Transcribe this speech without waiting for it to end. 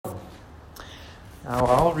Now,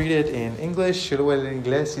 I'll read it in English. Yo lo voy a leer en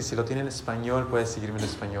inglés. Y si lo tiene en español, puedes seguirme en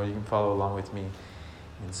español. You can follow along with me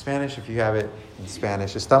in Spanish if you have it in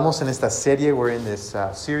Spanish. Estamos en esta serie. We're in this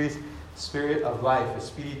series, Spirit of Life,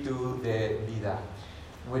 Espíritu de Vida,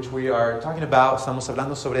 in which we are talking about, estamos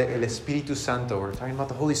hablando sobre el Espíritu Santo. We're talking about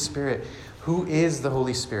the Holy Spirit. Who is the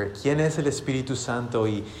Holy Spirit? ¿Quién es el Espíritu Santo?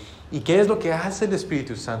 ¿Y qué es lo que hace el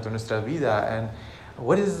Espíritu Santo en nuestra vida? And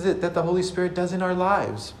what is it that the Holy Spirit does in our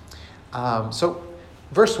lives? So,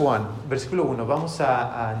 verse 1, versículo 1, vamos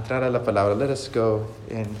a entrar a la palabra. Let us go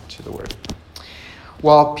into the word.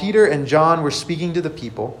 While Peter and John were speaking to the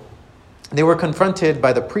people, they were confronted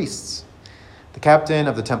by the priests, the captain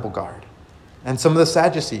of the temple guard, and some of the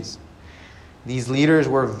Sadducees. These leaders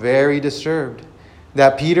were very disturbed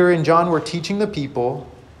that Peter and John were teaching the people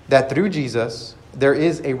that through Jesus there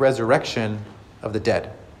is a resurrection of the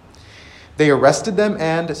dead. They arrested them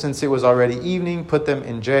and, since it was already evening, put them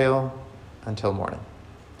in jail until morning.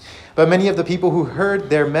 But many of the people who heard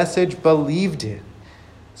their message believed it.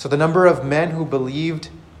 So the number of men who believed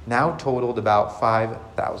now totaled about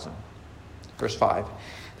 5,000. Verse 5.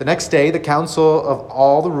 The next day, the council of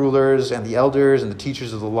all the rulers and the elders and the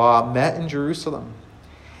teachers of the law met in Jerusalem.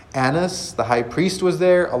 Annas, the high priest, was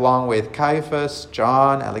there, along with Caiaphas,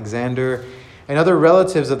 John, Alexander, and other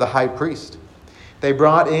relatives of the high priest. They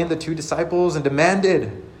brought in the 2 disciples and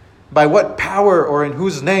demanded, "By what power or in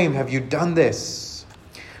whose name have you done this?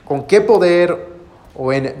 ¿Con qué poder o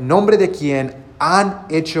en nombre de quién han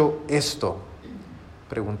hecho esto?"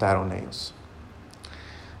 Preguntaron ellos.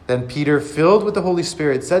 Then Peter, filled with the Holy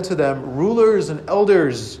Spirit, said to them, "Rulers and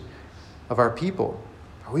elders of our people,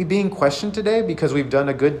 are we being questioned today because we've done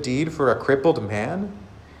a good deed for a crippled man?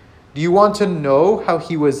 Do you want to know how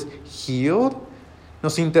he was healed?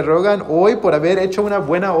 Nos interrogan hoy por haber hecho una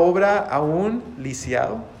buena obra a un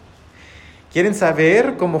lisiado. ¿Quieren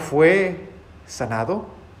saber cómo fue sanado?"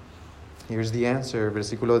 Here's the answer,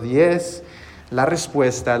 versículo 10, la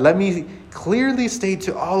respuesta. "Let me clearly state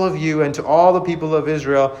to all of you and to all the people of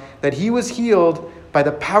Israel that he was healed by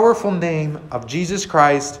the powerful name of Jesus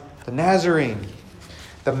Christ, the Nazarene,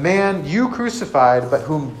 the man you crucified, but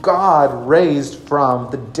whom God raised from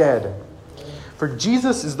the dead. For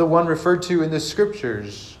Jesus is the one referred to in the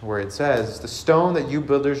scriptures, where it says, 'The stone that you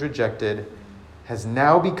builders rejected has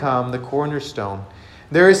now become the cornerstone.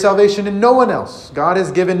 There is salvation in no one else. God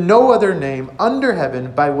has given no other name under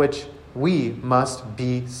heaven by which we must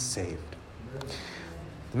be saved.'"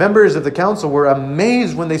 Members of the council were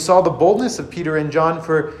amazed when they saw the boldness of Peter and John,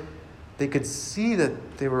 for they could see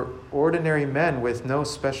that they were ordinary men with no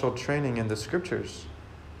special training in the scriptures.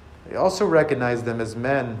 They also recognized them as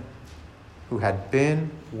men who had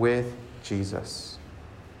been with Jesus.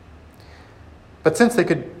 But since they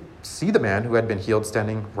could see the man who had been healed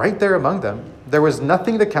standing right there among them, there was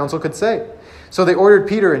nothing the council could say. So they ordered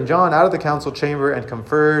Peter and John out of the council chamber and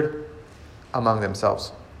conferred among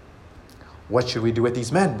themselves. "What should we do with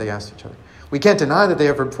these men?" they asked each other. "We can't deny that they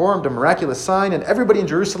have performed a miraculous sign, and everybody in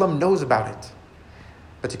Jerusalem knows about it.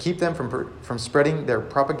 But to keep them from spreading their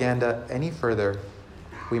propaganda any further,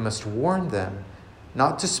 we must warn them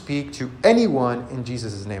not to speak to anyone in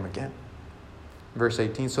Jesus' name again." Verse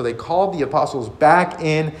 18, so they called the apostles back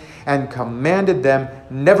in and commanded them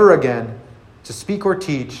never again to speak or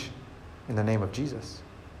teach in the name of Jesus.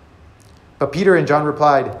 But Peter and John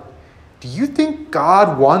replied, "Do you think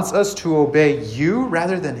God wants us to obey you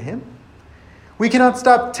rather than him? We cannot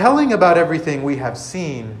stop telling about everything we have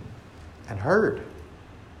seen and heard."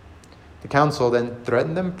 The council then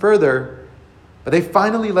threatened them further, but they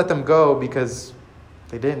finally let them go because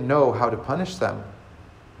they didn't know how to punish them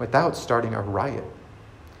without starting a riot.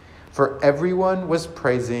 For everyone was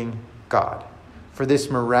praising God for this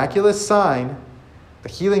miraculous sign, the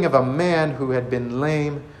healing of a man who had been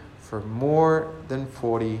lame for more than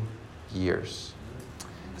 40 years.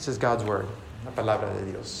 This is God's word, la palabra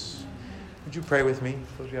de Dios. Would you pray with me?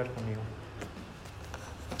 ¿Puedes orar conmigo?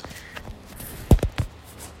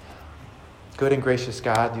 Good and gracious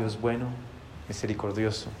God, Dios bueno,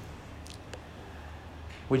 misericordioso.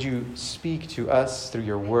 Would you speak to us through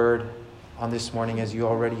your word on this morning as you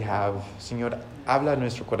already have? Señor, habla a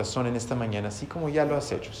nuestro corazón en esta mañana, así como ya lo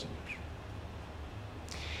has hecho, Señor.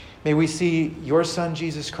 May we see your Son,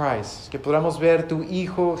 Jesus Christ, que podamos ver tu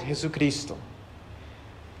Hijo Jesucristo,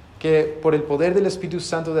 que por el poder del Espíritu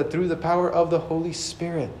Santo, that through the power of the Holy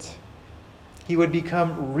Spirit, he would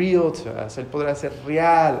become real to us. Él podrá ser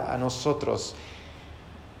real a nosotros.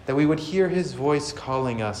 That we would hear his voice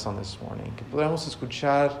calling us on this morning. Que podamos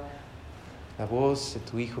escuchar la voz de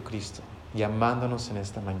tu Hijo Cristo llamándonos en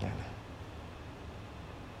esta mañana.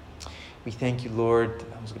 We thank you, Lord. Te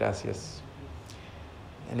damos gracias.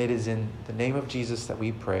 And it is in the name of Jesus that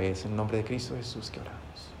we pray. Es en nombre de Cristo Jesús que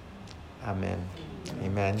oramos. Amen.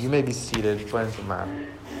 Amen. You may be seated. Pueden tomar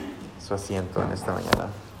su asiento en esta mañana.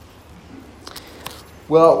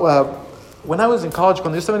 Well, when I was in college,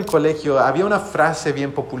 cuando yo estaba en el colegio, había una frase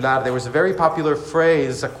bien popular. There was a very popular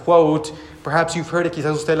phrase, a quote. Perhaps you've heard it,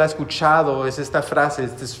 quizás usted la ha escuchado. Es esta frase,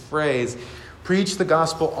 it's this phrase. Preach the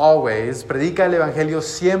gospel always. Predica el evangelio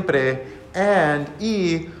siempre.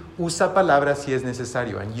 Y usa palabras si es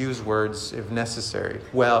necesario. And use words if necessary.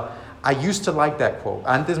 Well, I used to like that quote.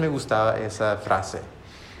 Antes me gustaba esa frase.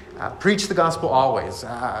 Preach the gospel always.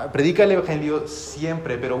 Predica el evangelio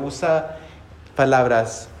siempre, pero usa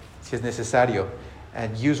palabras si es necesario.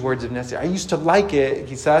 And use words if necessary. I used to like it.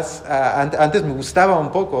 Quizás antes me gustaba un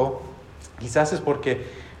poco. Quizás es porque,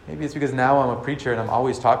 maybe it's because now I'm a preacher and I'm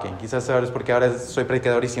always talking. Quizás ahora es porque ahora soy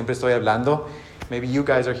predicador y siempre estoy hablando. Maybe you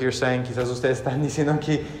guys are here saying, quizás ustedes están diciendo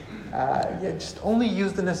aquí, just only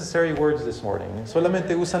use the necessary words this morning.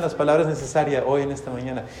 Solamente usan las palabras necesarias hoy en esta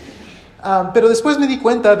mañana. Pero después me di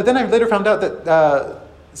cuenta, but then I later found out that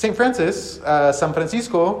St. Francis, San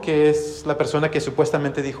Francisco, que es la persona que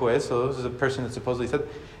supuestamente dijo eso, this is the person that supposedly said,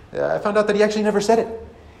 I found out that he actually never said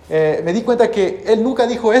it. Me di cuenta que él nunca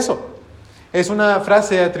dijo eso. Es una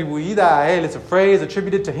frase atribuida a él, it's a phrase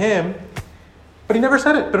attributed to him, but he never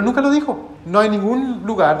said it, pero nunca lo dijo. No hay ningún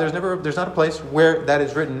lugar, there's not a place where that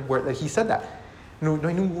is written, where that he said that. No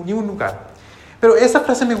hay ningún lugar. Pero esa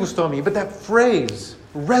frase me gustó a mí, but that phrase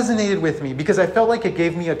resonated with me because I felt like it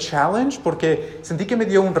gave me a challenge, porque sentí que me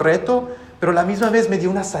dio un reto, pero a la misma vez me dio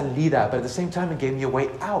una salida, but at the same time it gave me a way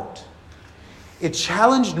out. It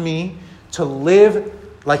challenged me to live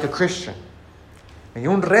like a Christian. Me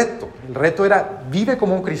dio un reto. El reto era, vive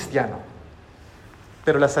como un cristiano.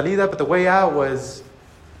 Pero la salida, but the way out was,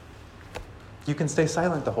 you can stay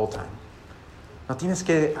silent the whole time. No tienes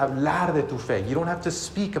que hablar de tu fe. You don't have to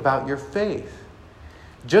speak about your faith.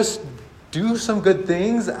 Just do some good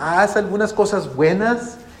things. Haz algunas cosas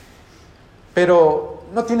buenas. Pero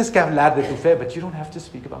no tienes que hablar de tu fe, but you don't have to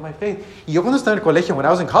speak about my faith. Y yo cuando estaba en el colegio, when I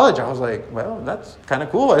was in college, I was like, well, that's kind of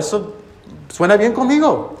cool. Eso suena bien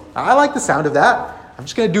conmigo. I like the sound of that. I'm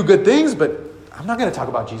just going to do good things, but I'm not going to talk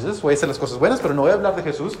about Jesus. Voy a hacer las cosas buenas, pero no voy a hablar de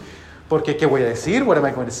Jesús. Porque, ¿qué voy a decir? What am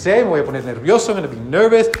I going to say? Me voy a poner nervioso. I'm going to be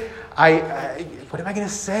nervous. What am I going to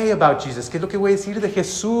say about Jesus? ¿Qué es lo que voy a decir de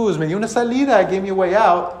Jesús? Me dio una salida. Gave me a way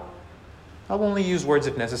out. I'll only use words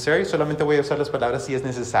if necessary. Solamente voy a usar las palabras si es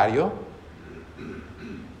necesario.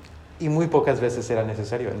 Y muy pocas veces era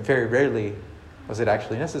necesario. And very rarely was it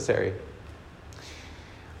actually necessary.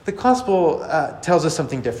 The gospel tells us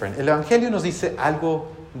something different. El evangelio nos dice algo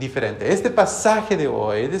diferente. Este pasaje de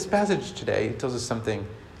hoy, this passage today, tells us something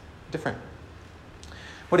different.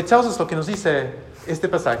 What it tells us, lo que nos dice este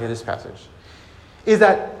pasaje, this passage, is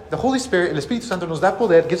that the Holy Spirit, el Espíritu Santo, nos da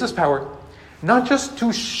poder, gives us power, not just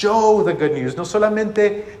to show the good news, no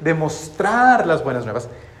solamente demostrar las buenas nuevas,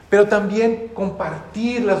 pero también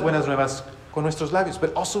compartir las buenas nuevas con nuestros labios,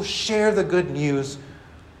 but also share the good news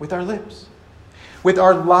with our lips. With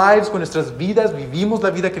our lives, con nuestras vidas, vivimos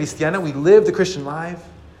la vida cristiana, we live the Christian life,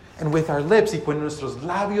 and with our lips, y con nuestros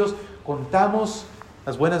labios, contamos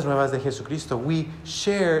las buenas nuevas de Jesucristo. We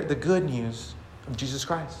share the good news of Jesus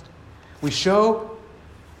Christ. We show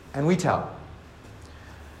and we tell.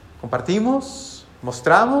 Compartimos,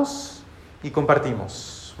 mostramos y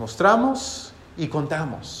compartimos. Mostramos y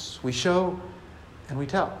contamos. We show and we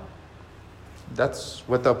tell. That's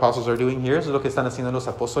what the apostles are doing here. Eso es lo que están haciendo los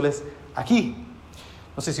apóstoles aquí.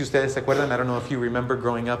 No sé si ustedes se acuerdan, I don't know if you remember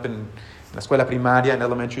growing up in la escuela primaria, in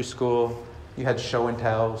elementary school, you had show and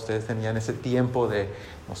tell. Ustedes tenían ese tiempo de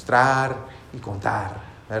mostrar y contar,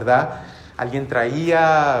 ¿verdad? Alguien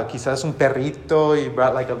traía quizás un perrito y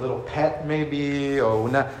brought like a little pet maybe, o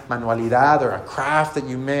una manualidad, or a craft that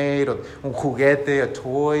you made, o un juguete, a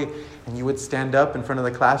toy, and you would stand up in front of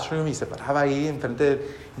the classroom y se paraba ahí en frente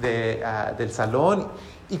del salón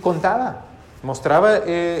y contaba. Mostraba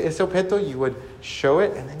ese objeto, you would show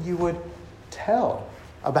it, and then you would tell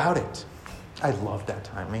about it. I loved that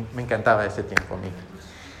time. Me encantaba ese tiempo a mí.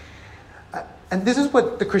 And this is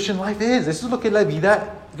what the Christian life is. This is lo que la vida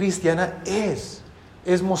cristiana es.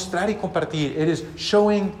 Es mostrar y compartir. It is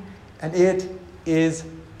showing and it is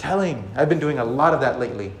telling. I've been doing a lot of that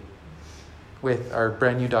lately with our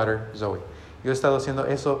brand new daughter, Zoe. Yo he estado haciendo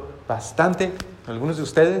eso bastante. Algunos de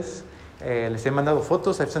ustedes les he mandado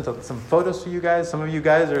fotos. I've sent some photos to you guys. Some of you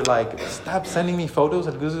guys are like, stop sending me photos.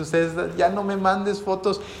 Algunos de ustedes, ya no me mandes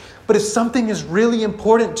fotos. But if something is really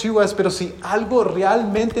important to us, pero si algo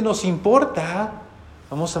realmente nos importa,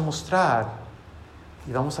 vamos a mostrar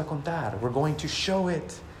y vamos a contar. We're going to show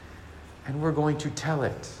it and we're going to tell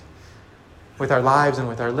it. with our lives and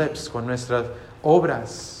with our lips, con nuestras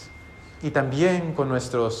obras y también con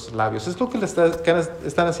nuestros labios. Es lo que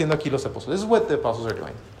están haciendo aquí los apóstoles. This is what the apostles are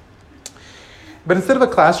doing. But instead of a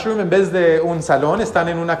classroom, en vez de un salón, están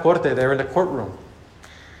en una corte. They're in a courtroom.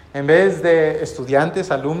 En vez de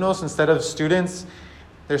estudiantes, alumnos, instead of students,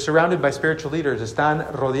 they're surrounded by spiritual leaders.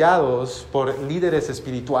 Están rodeados por líderes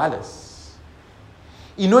espirituales.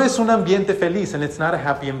 Y no es un ambiente feliz, and it's not a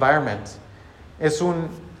happy environment. Es un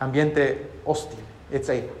ambiente hostil. It's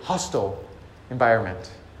a hostile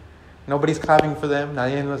environment. Nobody's clapping for them.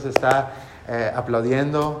 Nadie nos está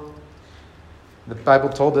aplaudiendo. The Bible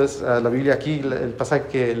told us, la Biblia aquí, el pasaje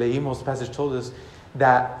que leímos, the passage told us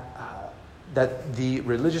that the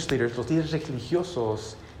religious leaders, los líderes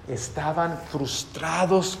religiosos, estaban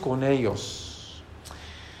frustrados con ellos.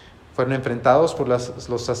 Fueron enfrentados por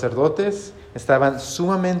los sacerdotes, estaban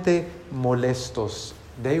sumamente molestos.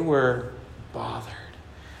 They were bothered.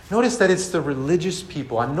 Notice that it's the religious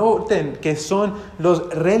people. Anoten que son los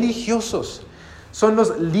religiosos. Son los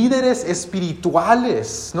líderes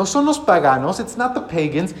espirituales. No son los paganos. It's not the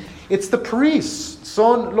pagans. It's the priests.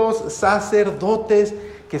 Son los sacerdotes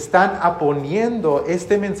que están oponiendo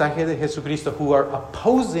este mensaje de Jesucristo, who are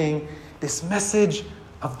opposing this message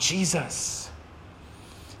of Jesus.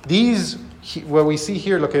 What we see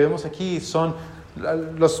here, lo que vemos aquí, son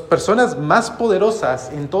las personas más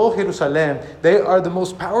poderosas en todo Jerusalén. They are the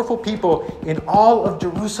most powerful people in all of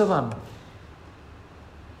Jerusalem.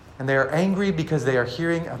 And they are angry because they are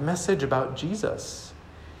hearing a message about Jesus.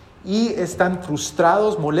 Y están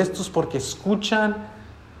frustrados, molestos porque escuchan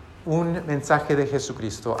un mensaje de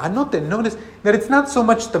Jesucristo. Notice that it's not so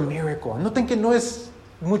much the miracle. Noten que no es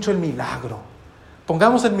mucho el milagro.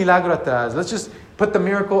 Pongamos el milagro atrás. Let's just put the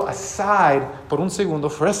miracle aside por un segundo,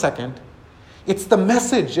 for a second. It's the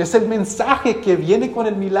message. Es el mensaje que viene con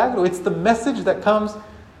el milagro. It's the message that comes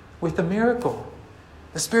with the miracle.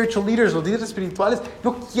 The spiritual leaders, los líderes espirituales,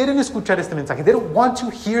 no quieren escuchar este mensaje. They don't want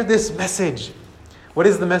to hear this message. What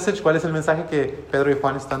is the message? ¿Cuál es el mensaje que Pedro y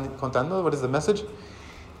Juan están contando? What is the message?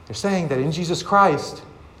 They're saying that in Jesus Christ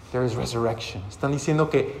there is resurrection. Están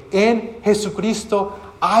diciendo que en Jesucristo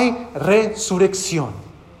hay resurrección.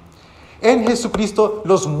 En Jesucristo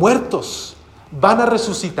los muertos van a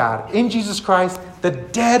resucitar. In Jesus Christ the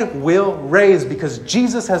dead will raise, because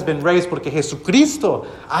Jesus has been raised, porque Jesucristo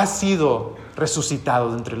ha sido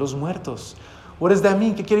resucitado de entre los muertos. What does that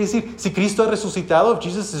mean? ¿Qué quiere decir? Si Cristo ha resucitado, if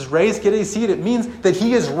Jesus is raised, quiere decir, it means that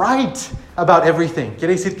He is right about everything.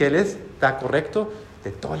 Quiere decir que Él está correcto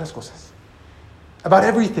de todas las cosas. About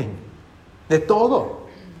everything. De todo.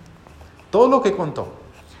 Todo lo que contó.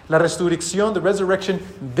 La resurrección, the resurrection,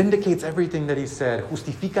 vindicates everything that He said.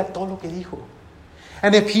 Justifica todo lo que dijo.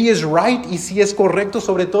 And if He is right, y si es correcto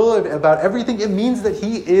sobre todo about everything, it means that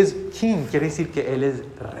He is king. Quiere decir que Él es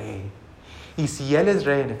rey. Y si Él es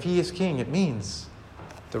rey, and if He is king, it means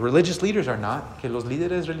the religious leaders are not, que los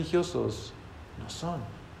líderes religiosos no son.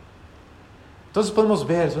 Entonces podemos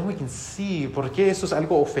ver, so we can see por qué eso es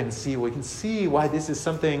algo ofensivo. We can see why this is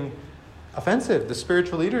something offensive. The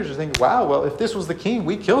spiritual leaders are thinking, wow, well, if this was the king,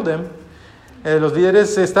 we killed him. Los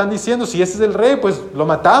líderes están diciendo, si ese es el rey, pues lo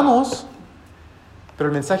matamos. Pero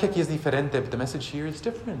el mensaje aquí es diferente. The message here is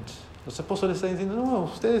different. Los apóstoles están diciendo, no,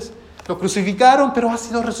 ustedes lo crucificaron, pero ha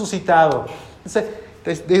sido resucitado.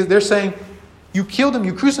 They're saying, you killed him,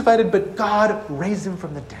 you crucified him, but God raised him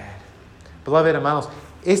from the dead. Beloved, hermanos,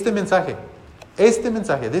 este mensaje,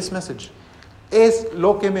 this message, es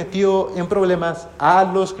lo que metió en problemas a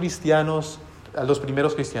los cristianos, a los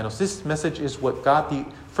primeros cristianos. This message is what got the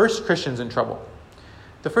first Christians in trouble.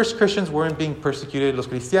 The first Christians weren't being persecuted. Los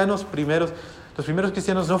primeros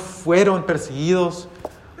cristianos no fueron perseguidos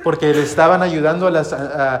porque le estaban ayudando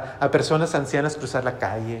a personas ancianas a cruzar la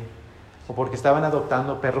calle, o porque estaban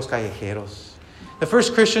adoptando perros callejeros. The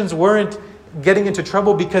first Christians weren't getting into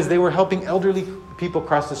trouble because they were helping elderly people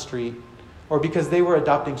cross the street, or because they were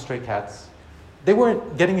adopting stray cats. They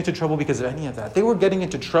weren't getting into trouble because of any of that. They were getting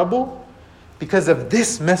into trouble because of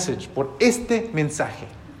this message, por este mensaje.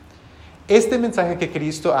 Este mensaje que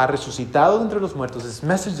Cristo ha resucitado de entre los muertos, this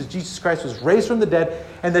message that Jesus Christ was raised from the dead,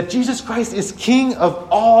 and that Jesus Christ is King of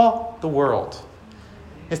all the world.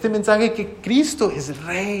 Este mensaje que Cristo es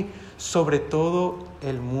Rey sobre todo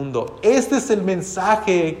el mundo. Este es el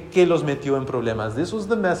mensaje que los metió en problemas. This was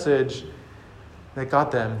the message that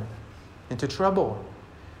got them into trouble.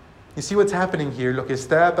 You see what's happening here? Lo que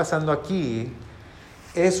está pasando aquí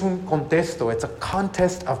es un contexto. It's a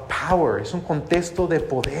contest of power. Es un contexto de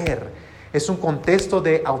poder. Es un contexto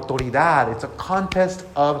de autoridad. It's a contest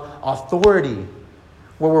of authority.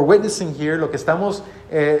 What we're witnessing here, lo que estamos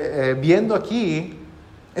viendo aquí,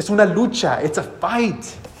 es una lucha. It's a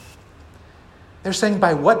fight. They're saying,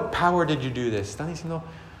 by what power did you do this? Están diciendo,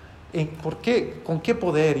 ¿con qué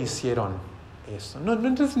poder hicieron esto? No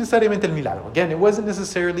es necesariamente el milagro. Again, it wasn't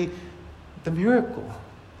necessarily the miracle.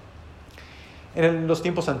 En los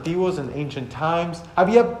tiempos antiguos, in ancient times,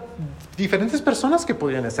 había diferentes personas que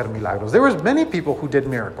podían hacer milagros. There was many people who did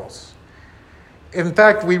miracles. In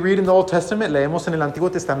fact, we read in the Old Testament, leemos en el Antiguo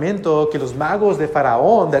Testamento, que los magos de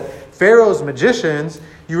Faraón, that Pharaoh's magicians,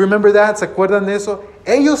 you remember that? ¿Se acuerdan de eso?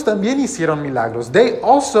 Ellos también hicieron milagros. They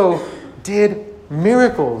also did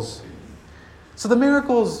miracles. So the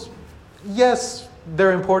miracles, yes,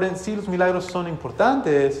 they're important. Sí, los milagros son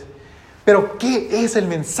importantes. Pero ¿qué es el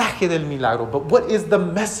mensaje del milagro? But what is the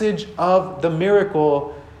message of the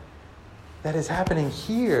miracle that is happening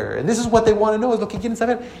here? And this is what they want to know, es lo que quieren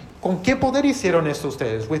saber. ¿Con qué poder hicieron esto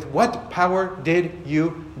ustedes? With what power did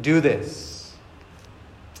you do this?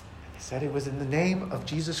 They said it was in the name of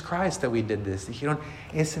Jesus Christ that we did this. Dijeron,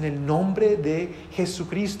 es en el nombre de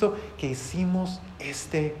Jesucristo que hicimos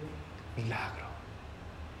este milagro.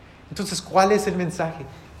 Entonces, ¿cuál es el mensaje?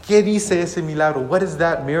 ¿Qué dice ese milagro? What does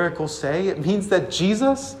that miracle say? It means that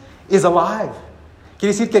Jesus is alive.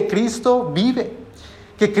 Quiere decir que Cristo vive.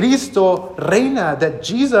 Que Cristo reina. That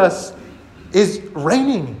Jesus is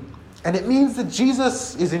reigning. And it means that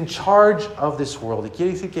Jesus is in charge of this world. Y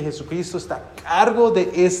quiere decir que Jesucristo está a cargo de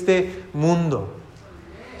este mundo.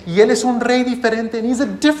 Y Él es un rey diferente. And He's a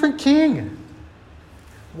different king.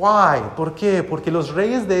 Why? ¿Por qué? Porque los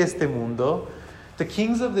reyes de este mundo, the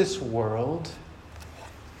kings of this world,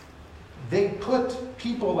 they put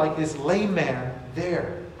people like this layman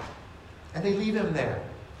there. And they leave him there.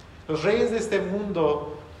 Los reyes de este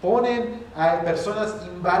mundo ponen a personas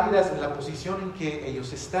inválidas en la posición en que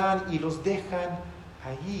ellos están y los dejan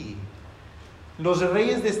allí. Los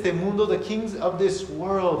reyes de este mundo, the kings of this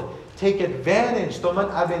world, take advantage, toman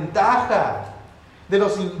a ventaja de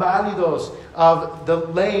los inválidos, of the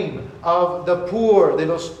lame, of the poor, de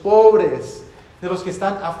los pobres, de los que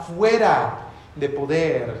están afuera de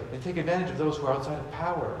poder. They take advantage of those who are outside of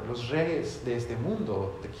power. Los reyes de este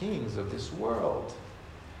mundo, the kings of this world.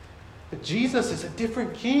 But Jesus is a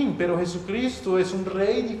different king, pero Jesucristo es un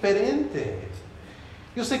rey diferente.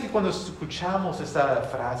 Yo sé que cuando escuchamos esta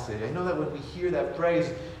frase, I know that when we hear that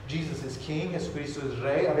phrase, Jesus is king, Jesucristo es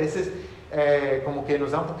rey, a veces como que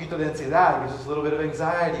nos da un poquito de ansiedad, gives us a little bit of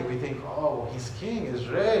anxiety. We think, oh, he's king, es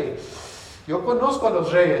rey. Yo conozco a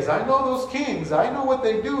los reyes. I know those kings. I know what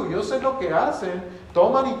they do. Yo sé lo que hacen.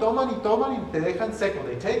 Toman y toman y toman y te dejan seco.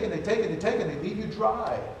 They take and they take and they take and they leave you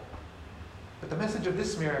dry. But the message of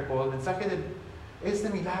this miracle, el mensaje de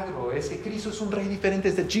este milagro, es que Cristo es un rey diferente.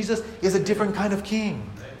 Es that Jesus is a different kind of king.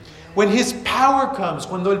 When His power comes,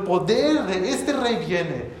 cuando el poder de este rey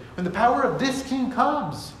viene, when the power of this king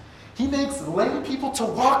comes, He makes lame people to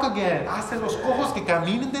walk again. Hace los cojos que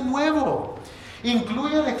caminen de nuevo.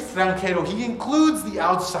 Incluye al extranjero. He includes the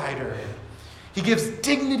outsider. He gives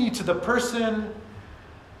dignity to the person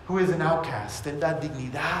who is an outcast. En la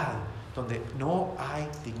dignidad donde no hay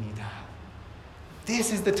dignidad.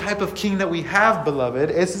 This is the type of king that we have, beloved.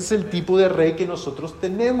 Ese es el tipo de rey que nosotros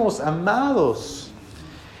tenemos, amados.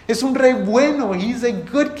 Es un rey bueno. He's a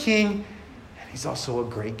good king. And he's also a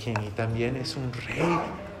great king. Y también es un rey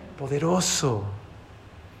poderoso.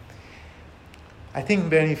 I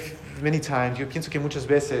think many times, yo pienso que muchas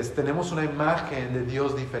veces tenemos una imagen de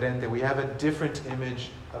Dios diferente. We have a different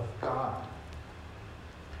image of God.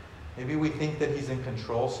 Maybe we think that He's in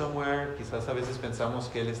control somewhere. Quizás a veces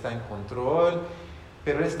pensamos que Él está en control,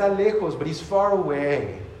 pero Él está lejos, but He's far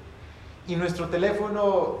away. Y nuestro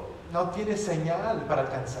teléfono no tiene señal para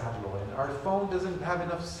alcanzarlo. And our phone doesn't have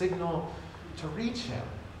enough signal to reach Him.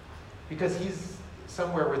 Because He's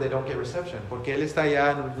somewhere where they don't get reception. Porque Él está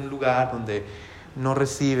allá en un lugar donde no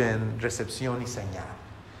reciben recepción y señal.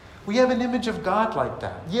 We have an image of God like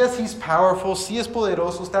that. Yes, He's powerful. Sí es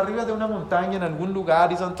poderoso. Está arriba de una montaña en algún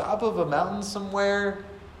lugar. He's on top of a mountain somewhere.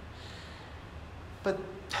 But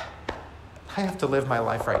I have to live my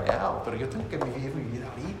life right now. Pero yo tengo que vivir mi vida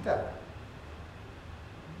ahorita.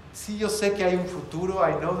 Sí, yo sé que hay un futuro.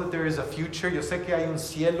 I know that there is a future. Yo sé que hay un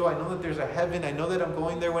cielo. I know that there's a heaven. I know that I'm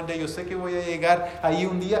going there one day. Yo sé que voy a llegar ahí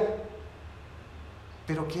un día.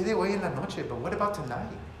 Pero ¿qué de hoy en la noche? But what about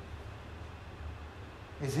tonight?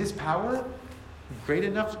 Is His power great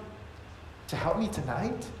enough to help me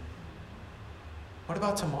tonight? What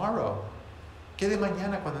about tomorrow? ¿Qué de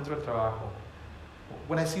mañana cuando entro al trabajo?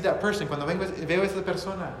 When I see that person, cuando veo a esa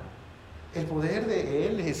persona, el poder de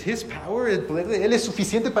Él, is His power, el poder de Él es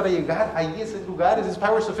suficiente para llegar ahí a ese lugar. Is His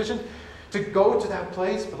power sufficient to go to that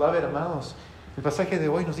place? Beloved, amados, el pasaje de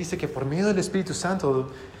hoy nos dice que por medio del Espíritu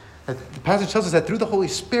Santo, the passage tells us that through the Holy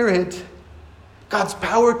Spirit, God's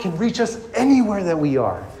power can reach us anywhere that we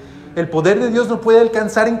are. El poder de Dios nos puede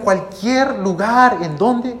alcanzar en cualquier lugar en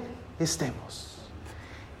donde estemos.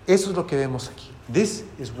 Eso es lo que vemos aquí. This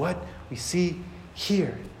is what we see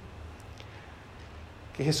here.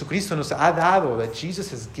 Que Jesucristo nos ha dado, that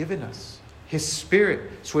Jesus has given us His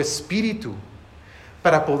Spirit, su Espíritu,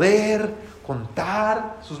 para poder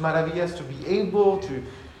contar sus maravillas, to be able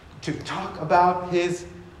to talk about His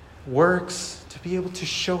works, to be able to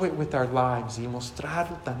show it with our lives y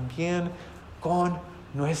mostrarlo también con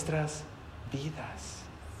nuestras vidas.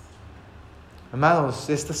 Amados,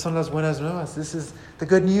 estas son las buenas nuevas. This is the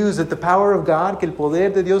good news, that the power of God, que el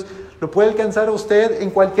poder de Dios lo puede alcanzar a usted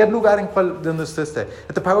en cualquier lugar donde usted esté.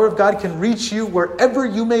 That the power of God can reach you wherever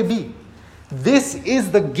you may be. This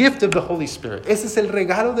is the gift of the Holy Spirit. Ese es el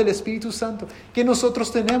regalo del Espíritu Santo que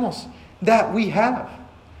nosotros tenemos, that we have.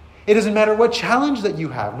 It doesn't matter what challenge that you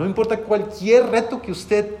have. No importa cualquier reto que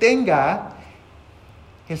usted tenga,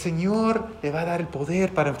 el Señor le va a dar el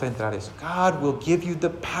poder para enfrentar eso. God will give you the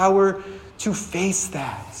power to face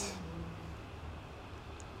that.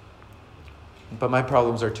 But my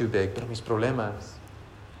problems are too big. Pero mis problemas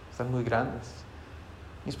están muy grandes.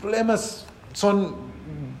 Mis problemas son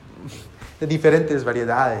de diferentes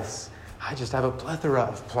variedades. I just have a plethora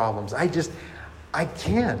of problems. I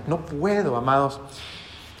can't. No puedo, amados.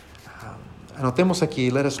 Anotemos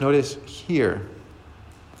aquí, let us notice here,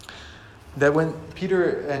 that when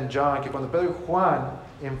Peter and John, que cuando Pedro y Juan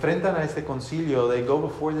enfrentan a este concilio, they go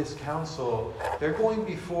before this council, they're going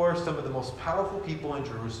before some of the most powerful people in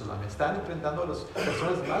Jerusalem. Están enfrentando a las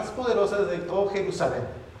personas más poderosas de todo Jerusalén.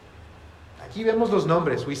 Aquí vemos los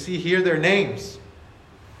nombres. We see here their names.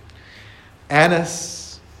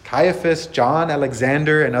 Annas, Caiaphas, John,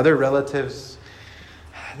 Alexander, and other relatives.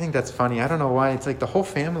 I think that's funny. I don't know why. It's like the whole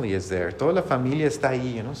family is there. Toda la familia está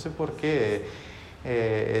ahí. Yo no sé por qué.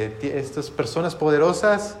 Estas personas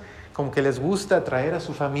poderosas, como que les gusta traer a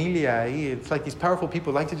su familia ahí. It's like these powerful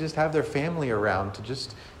people like to just have their family around, to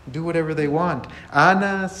just do whatever they want.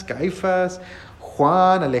 Annas, Caifás,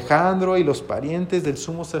 Juan, Alejandro y los parientes del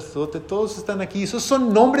sumo sacerdote, todos están aquí. Esos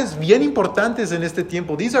son nombres bien importantes en este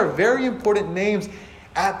tiempo. These are very important names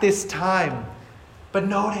at this time. But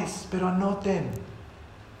notice, pero anoten.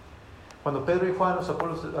 Cuando Pedro y Juan, los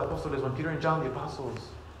apóstoles, when Peter and John, the apostles,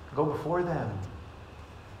 go before them,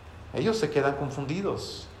 ellos se quedan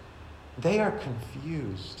confundidos. They are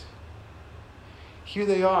confused. Here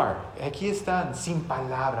they are. Aquí están, sin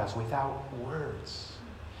palabras, without words.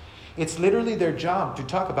 It's literally their job to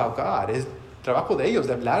talk about God. Es trabajo de ellos,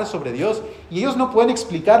 de hablar sobre Dios. Y ellos no pueden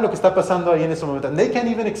explicar lo que está pasando ahí en ese momento. And they can't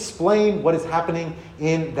even explain what is happening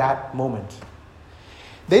in that moment.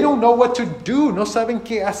 They don't know what to do. No saben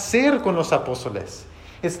qué hacer con los apóstoles.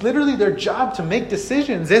 It's literally their job to make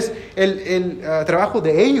decisions. Es el trabajo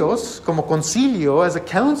de ellos como concilio, as a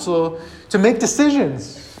council, to make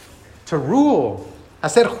decisions, to rule,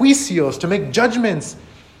 hacer juicios, to make judgments.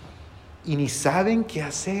 Y ni saben qué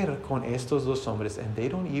hacer con estos dos hombres. And they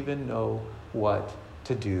don't even know what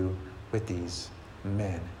to do with these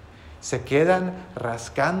men. Se quedan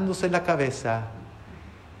rascándose la cabeza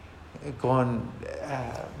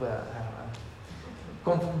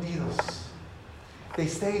confundidos. They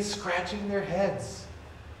stay scratching their heads,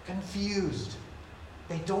 confused.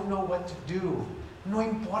 They don't know what to do. No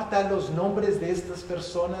importa los nombres de estas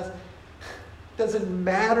personas. Doesn't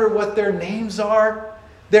matter what their names are.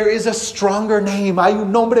 There is a stronger name. Hay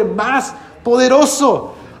un nombre más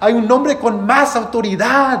poderoso. Hay un nombre con más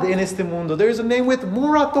autoridad en este mundo. There is a name with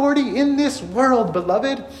more authority in this world,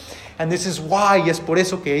 beloved. And this is why, y es por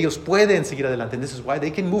eso que ellos pueden seguir adelante. And this is why they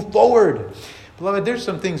can move forward. Beloved, there's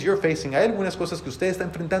some things you're facing. Hay algunas cosas que usted está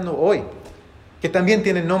enfrentando hoy que también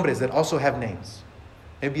tienen nombres, that also have names.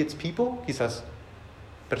 Maybe it's people, quizás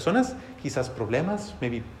personas, quizás problemas,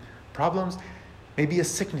 maybe problems. Maybe a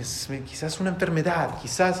sickness, quizás una enfermedad,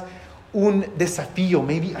 quizás un desafío,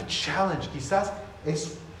 maybe a challenge, quizás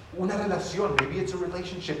es una relación, maybe it's a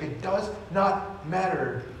relationship. It does not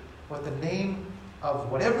matter what the name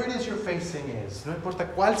of whatever it is you're facing is. No importa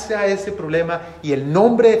cuál sea ese problema y el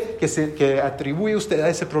nombre que atribuye usted a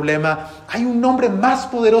ese problema, hay un nombre más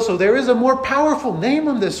poderoso. There is a more powerful name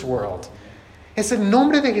in this world. Es el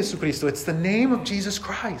nombre de Jesucristo. It's the name of Jesus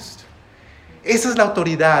Christ. Esa es la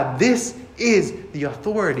autoridad. This is the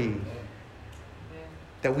authority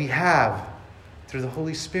that we have through the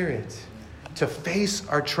Holy Spirit to face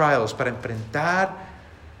our trials, para enfrentar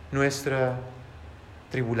nuestra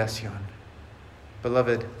tribulación.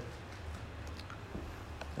 Beloved,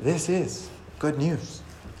 this is good news.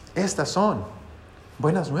 Estas son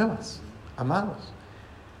buenas nuevas, amados.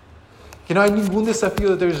 Que no hay ningún desafío,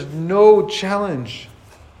 that there's no challenge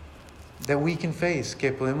that we can face,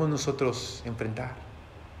 que podemos nosotros enfrentar.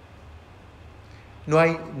 No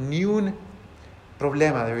hay ni un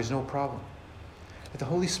problema. There is no problem. That the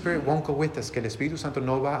Holy Spirit won't go with us, que el Espíritu Santo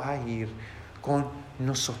no va a ir con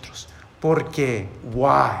nosotros. ¿Por qué?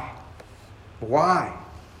 Why? Why?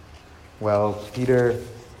 Well, Peter,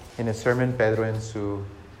 in his sermon, Pedro en su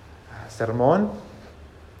sermón,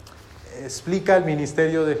 explica el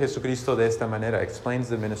ministerio de Jesucristo de esta manera. Explains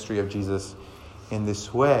the ministry of Jesus in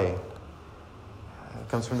this way. It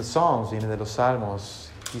comes from the Psalms, viene de los Salmos.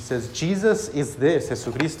 He says, Jesus is this.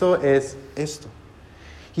 Jesucristo es esto.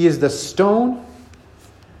 He is the stone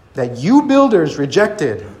that you builders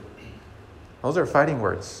rejected. Those are fighting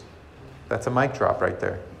words. That's a mic drop right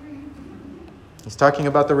there. He's talking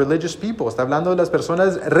about the religious people. Está hablando de las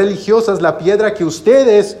personas religiosas, la piedra que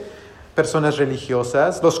ustedes, personas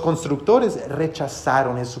religiosas, los constructores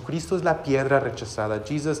rechazaron. Jesucristo es la piedra rechazada.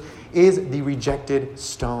 Jesus is the rejected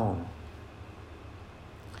stone.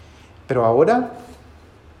 Pero ahora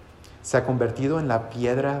se ha convertido en la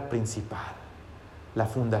piedra principal, la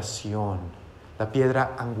fundación, la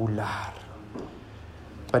piedra angular.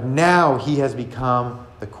 But now he has become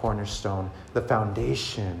the cornerstone, the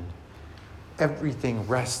foundation. Everything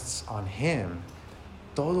rests on him.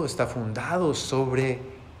 Todo está fundado sobre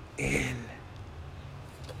él.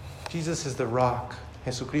 Jesus is the rock.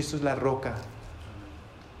 Jesucristo es la roca.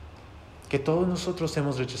 Que todos nosotros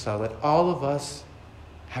hemos rechazado. That all of us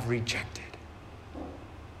have rejected.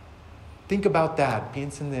 Think about that.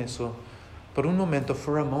 Piensen en eso por un momento,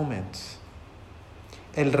 for a moment.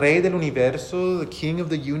 El rey del universo, the king of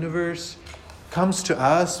the universe, comes to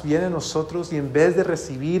us, viene a nosotros, y en vez de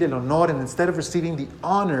recibir el honor, and instead of receiving the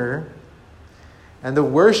honor and the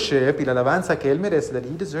worship y la alabanza que él merece, that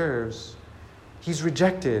he deserves, he's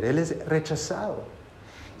rejected. Él es rechazado.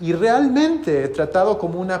 Y realmente tratado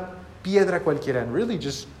como una piedra cualquiera, and really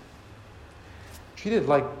just treated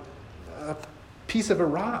like a piece of a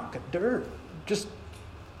rock, a dirt, just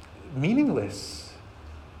meaningless.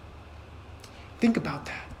 Think about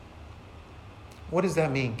that. What does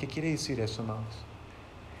that mean? ¿Qué quiere decir eso, hermanos?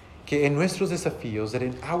 Que en nuestros desafíos, that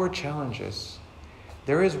in our challenges,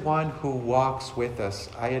 there is one who walks with us.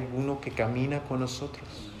 Hay alguno que camina con nosotros.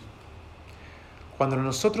 Cuando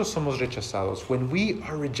nosotros somos rechazados, when we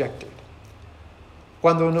are rejected,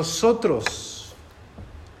 cuando nosotros,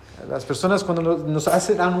 las personas cuando nos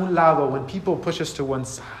hacen a un lado, when people push us to one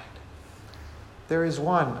side, there is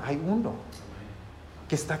one, hay uno,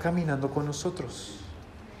 que está caminando con nosotros.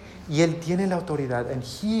 Y él tiene la autoridad, and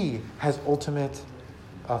he has ultimate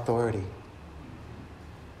authority.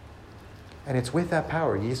 And it's with that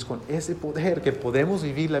power, y es con ese poder que podemos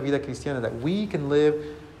vivir la vida cristiana, that we can live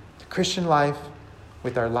the Christian life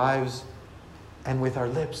with our lives and with our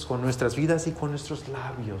lips, con nuestras vidas y con nuestros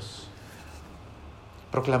labios.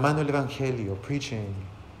 Proclamando el Evangelio, preaching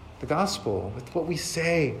the gospel, with what we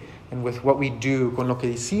say and with what we do, con lo que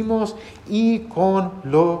decimos y con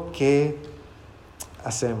lo que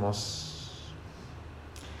hacemos.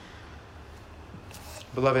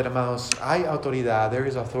 Beloved, amados, hay autoridad, there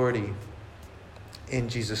is authority in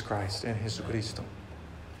Jesus Christ, en Jesucristo.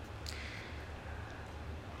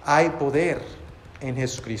 Hay poder en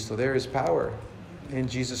Jesucristo, there is power in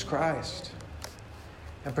Jesus Christ.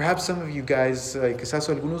 And perhaps some of you guys, quizás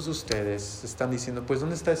algunos de ustedes están diciendo, pues,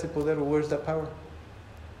 ¿dónde está ese poder? Where's that power?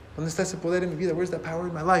 ¿Dónde está ese poder en mi vida? Where's that power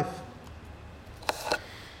in my life?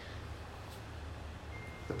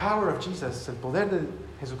 The power of Jesus, el poder de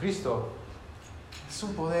Jesucristo, es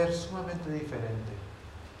un poder sumamente diferente.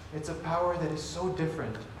 It's a power that is so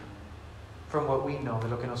different from what we know, de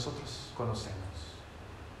lo que nosotros conocemos.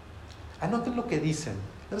 Anoten lo que dicen.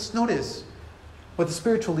 Let's notice what the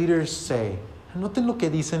spiritual leaders say. Anoten lo que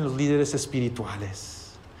dicen los líderes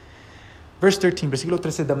espirituales. Verse 13, versículo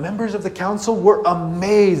 13. The members of the council were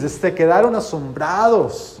amazed. Se quedaron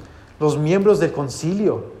asombrados los miembros del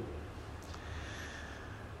concilio.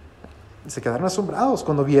 Se quedaron asombrados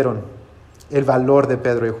cuando vieron el valor de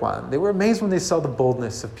Pedro y Juan. They were amazed when they saw the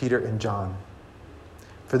boldness of Peter and John.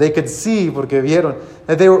 For they could see, porque vieron,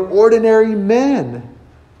 that they were ordinary men.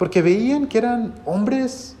 Porque veían que eran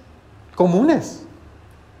hombres comunes.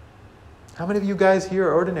 How many of you guys here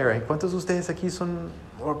are ordinary? ¿Cuántos de ustedes aquí son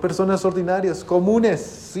personas ordinarias, comunes?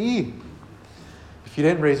 Sí. If you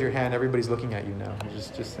didn't raise your hand, everybody's looking at you now. I'm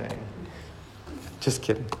just saying. Just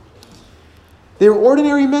kidding. They were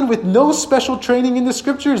ordinary men with no special training in the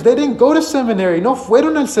scriptures. They didn't go to seminary. No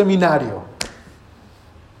fueron al seminario.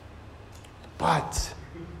 But,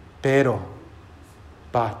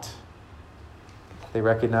 they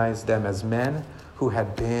recognized them as men who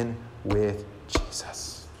had been with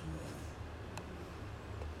Jesus.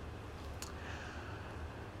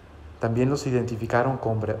 también los identificaron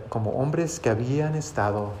como hombres que habían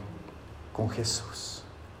estado con Jesús.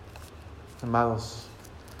 Amados,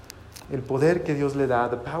 el poder que Dios le da,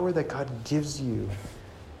 the power that God gives you,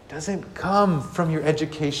 doesn't come from your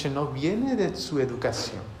education, no viene de su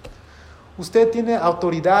educación. Usted tiene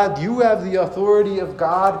autoridad, you have the authority of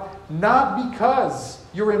God, not because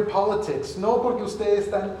you're in politics, no porque usted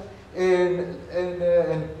está en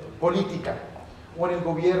política, o en el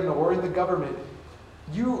gobierno, or in the government.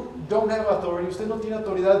 You don't have authority, usted no tiene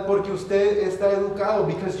autoridad porque usted está educado,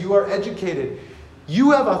 because you are educated.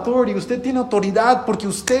 You have authority, usted tiene autoridad porque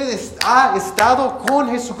usted ha estado con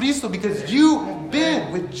Jesucristo, because you have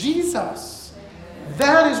been with Jesus.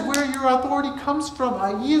 That is where your authority comes from.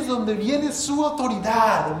 Ahí es donde viene su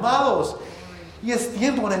autoridad, amados. Y es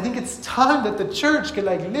tiempo, and I think it's time that the church, que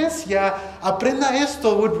la iglesia aprenda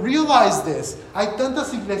esto, would realize this. Hay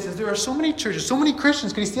tantas iglesias, there are so many churches, so many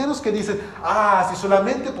Christians, cristianos que dicen, si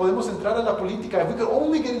solamente podemos entrar a la política, if we could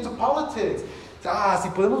only get into politics. Si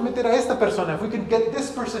podemos meter a esta persona, if we could get this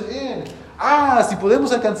person in. Si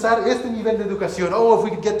podemos alcanzar este nivel de educación. If we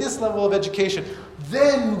could get this level of education,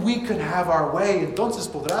 then we could have our way. Entonces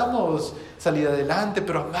podremos salir adelante.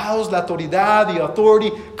 Pero amados, la autoridad, the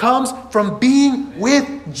authority comes from being with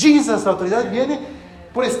Jesus. La autoridad viene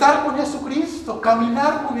por estar con Jesucristo,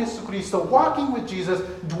 caminar con Jesucristo, walking with Jesus,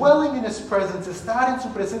 dwelling in His presence, estar en su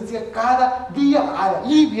presencia cada día.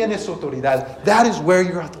 Ahí viene su autoridad. That is where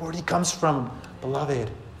your authority comes from, beloved.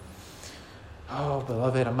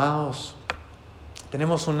 Beloved, amados,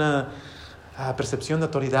 tenemos una percepción de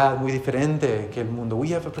autoridad muy diferente que el mundo. We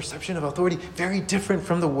have a perception of authority very different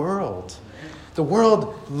from the world. The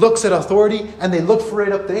world looks at authority and they look for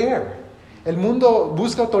it up there. El mundo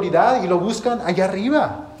busca autoridad y lo buscan allá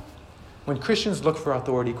arriba. When Christians look for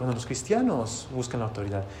authority, cuando los cristianos buscan la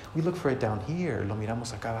autoridad, we look for it down here. Lo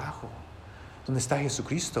miramos acá abajo, donde está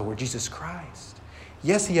Jesucristo, where Jesus Christ.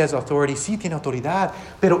 Yes, He has authority. Sí, tiene autoridad,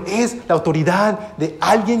 pero es la autoridad de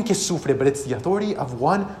alguien que sufre. But it's the authority of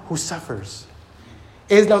one who suffers.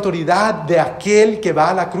 Es la autoridad de aquel que va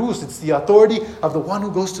a la cruz. It's the authority of the one who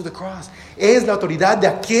goes to the cross. Es la autoridad de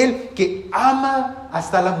aquel que ama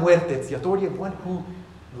hasta la muerte. It's the authority of one who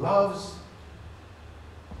loves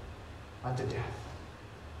unto death.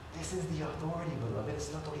 This is the authority, beloved.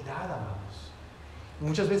 Es la autoridad, amados.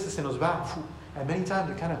 Muchas veces se nos va, and many times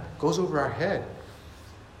it kind of goes over our head.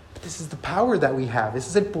 But this is the power that we have. This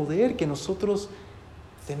is el poder que nosotros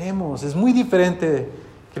tenemos. Es muy diferente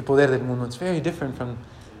que el poder del mundo. It's very different from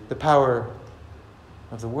the power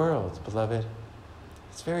of the world, beloved.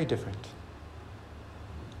 It's very different.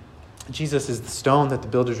 Jesus is the stone that the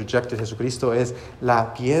builders rejected. Jesucristo es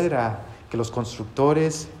la piedra que los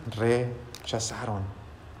constructores rechazaron.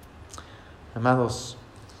 Amados,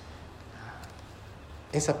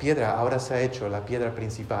 esa piedra ahora se ha hecho la piedra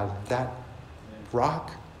principal. That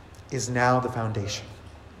rock is now the foundation.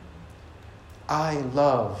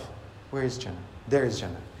 Where is Jenna? There is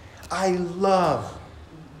Jenna. I love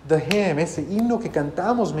the hymn, ese himno que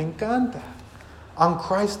cantamos, me encanta. On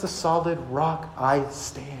Christ the solid rock I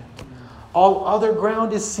stand. All other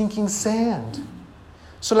ground is sinking sand.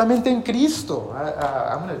 Solamente en Cristo.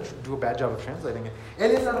 I'm going to do a bad job of translating it.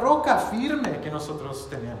 Él es la roca firme que nosotros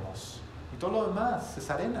tenemos. Y todo lo demás es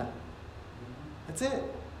arena. That's it.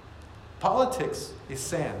 Politics is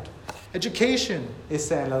sand. Education is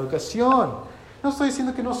sand. La educación. No estoy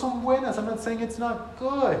diciendo que no son buenas. I'm not saying it's not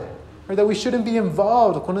good. Or that we shouldn't be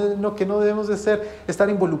involved. Que no debemos de estar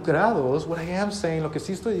involucrados. What I am saying, lo que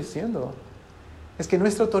sí estoy diciendo, es que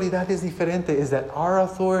nuestra autoridad es diferente. Is that our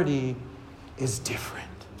authority is different.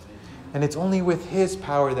 And it's only with His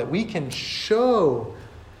power that we can show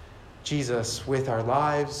Jesus with our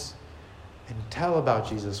lives and tell about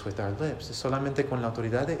Jesus with our lips. Es solamente con la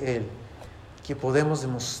autoridad de Él que podemos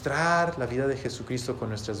demostrar la vida de Jesucristo con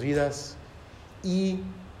nuestras vidas y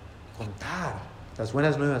contar las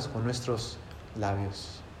buenas nuevas con nuestros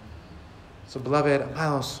labios. So, beloved,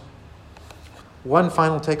 amados, one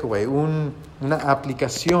final takeaway, una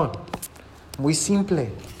aplicación muy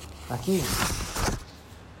simple aquí.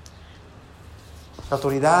 La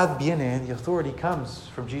autoridad viene, the authority comes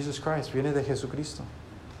from Jesus Christ, viene de Jesucristo.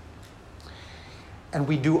 And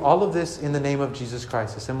we do all of this in the name of Jesus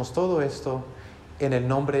Christ. Hacemos todo esto en el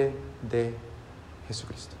nombre de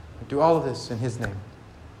Jesucristo. We do all of this in His name.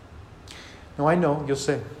 Now I know, yo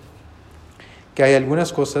sé, que hay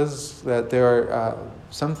algunas cosas, that there are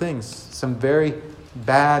some things, some very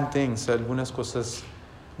bad things, algunas cosas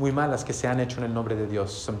muy malas que se han hecho en el nombre de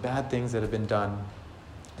Dios. Some bad things that have been done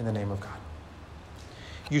in the name of God.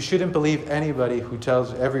 You shouldn't believe everyone who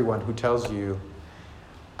tells you,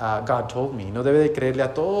 God told me. No debe de creerle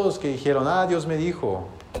a todos que dijeron, Dios me dijo.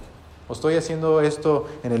 O estoy haciendo esto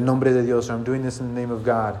en el nombre de Dios, or I'm doing this in the name of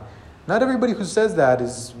God. Not everybody who says that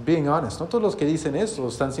is being honest. No todos los que dicen eso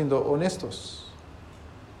están siendo honestos.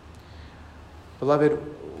 Beloved,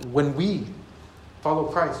 when we follow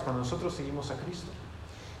Christ, cuando nosotros seguimos a Cristo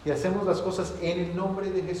y hacemos las cosas en el nombre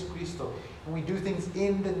de Jesucristo, and we do things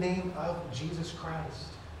in the name of Jesus Christ,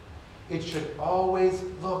 it should always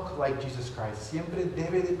look like Jesus Christ. Siempre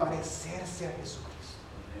debe de parecerse a Jesucristo.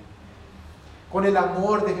 Con el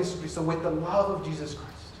amor de Jesucristo, with the love of Jesus Christ,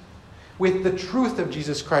 with the truth of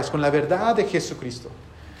Jesus Christ, con la verdad de Jesucristo,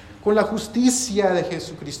 con la justicia de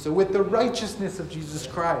Jesucristo, with the righteousness of Jesus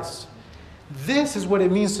Christ. This is what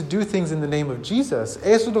it means to do things in the name of Jesus.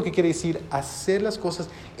 Eso es lo que quiere decir hacer las cosas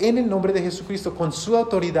en el nombre de Jesucristo, con su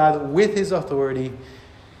autoridad, with His authority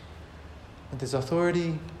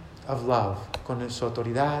of love, con su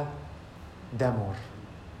autoridad de amor.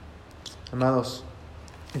 Amados,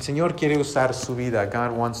 el Señor quiere usar su vida.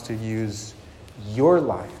 God wants to use your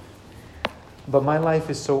life. But my life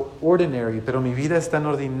is so ordinary, pero mi vida es tan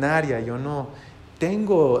ordinaria. Yo no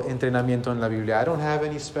tengo entrenamiento en la Biblia. I don't have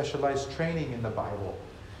any specialized training in the Bible.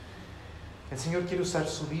 El Señor quiere usar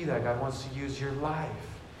su vida. God wants to use your life.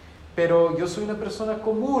 Pero yo soy una persona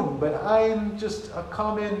común, but I'm just a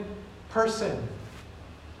common person.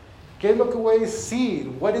 ¿Qué es lo que voy a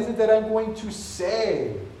decir? What is it that I'm going to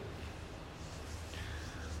say?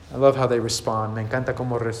 I love how they respond. Me encanta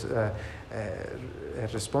cómo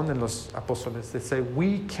responden los apóstoles. They say,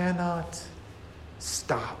 we cannot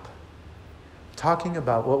stop talking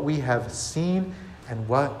about what we have seen and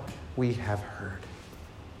what we have heard.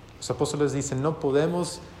 Los apóstoles dicen, no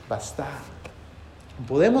podemos bastar.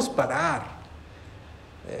 Podemos parar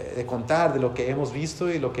de contar de lo que hemos visto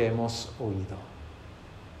y lo que hemos oído.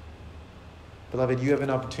 Beloved, you have an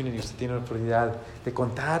opportunity. Usted tiene la oportunidad de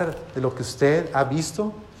contar de lo que usted ha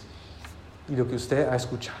visto y lo que usted ha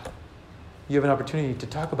escuchado. You have an opportunity to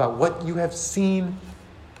talk about what you have seen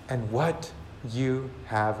and what you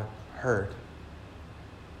have heard.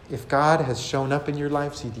 If God has shown up in your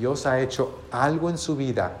life, si Dios ha hecho algo en su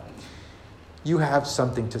vida, you have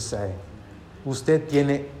something to say. Usted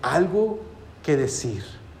tiene algo que decir.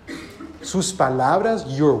 Sus palabras,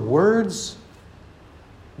 your words,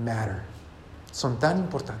 matter. Son tan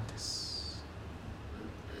importantes.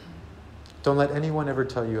 Don't let anyone ever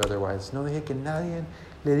tell you otherwise. No deje que nadie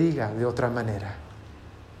le diga de otra manera.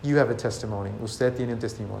 You have a testimony. Usted tiene un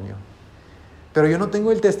testimonio. Pero yo no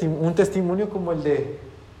tengo un testimonio como el de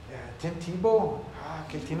Tim Tebow.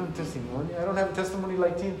 Que él tiene un testimonio. I don't have a testimony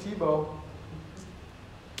like Tim Tebow.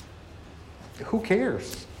 Who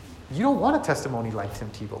cares? You don't want a testimony like Tim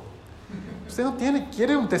Tebow. Usted no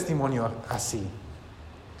quiere un testimonio así.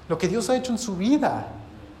 Lo que Dios ha hecho en su vida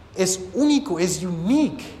es único, es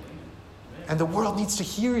unique. And the world needs to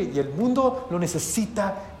hear it. Y el mundo lo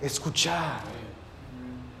necesita escuchar.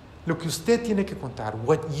 Lo que usted tiene que contar.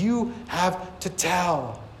 What you have to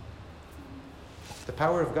tell. The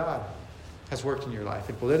power of God has worked in your life.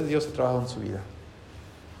 El poder de Dios ha trabajado en su vida.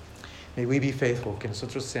 May we be faithful. Que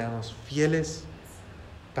nosotros seamos fieles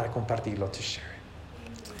para compartirlo, to share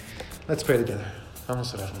it. Let's pray together.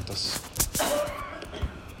 Vamos a orar juntos.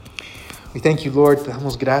 We thank you, Lord. Te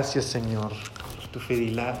damos gracias, Señor, por tu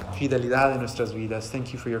fidelidad en nuestras vidas.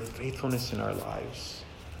 Thank you for your faithfulness in our lives.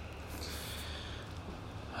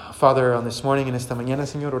 Father, on this morning, en esta mañana,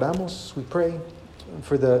 Señor, oramos. We pray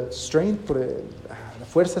for the strength, por la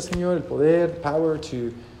fuerza, Señor, el poder, power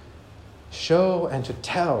to show and to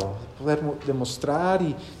tell, poder demostrar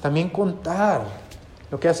y también contar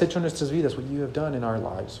lo que has hecho en nuestras vidas, what you have done in our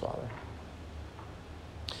lives, Father.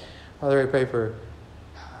 Father, I pray for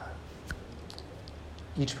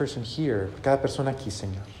each person here, cada persona aquí,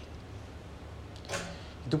 Señor.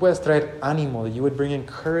 Que tú puedas traer ánimo, that you would bring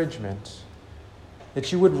encouragement,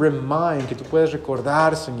 that you would remind, que tú puedas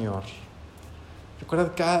recordar, Señor.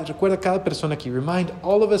 Recuerda cada persona aquí. Remind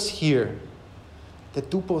all of us here de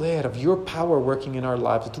tu poder, of your power working in our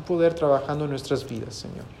lives, de tu poder trabajando en nuestras vidas,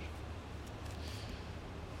 Señor.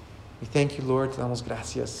 We thank you, Lord. Te damos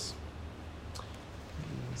gracias.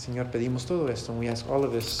 Señor, pedimos todo esto, and we ask all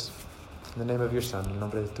of this in the name of your Son, en el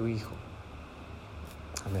nombre de tu Hijo.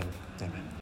 Amén. Amen.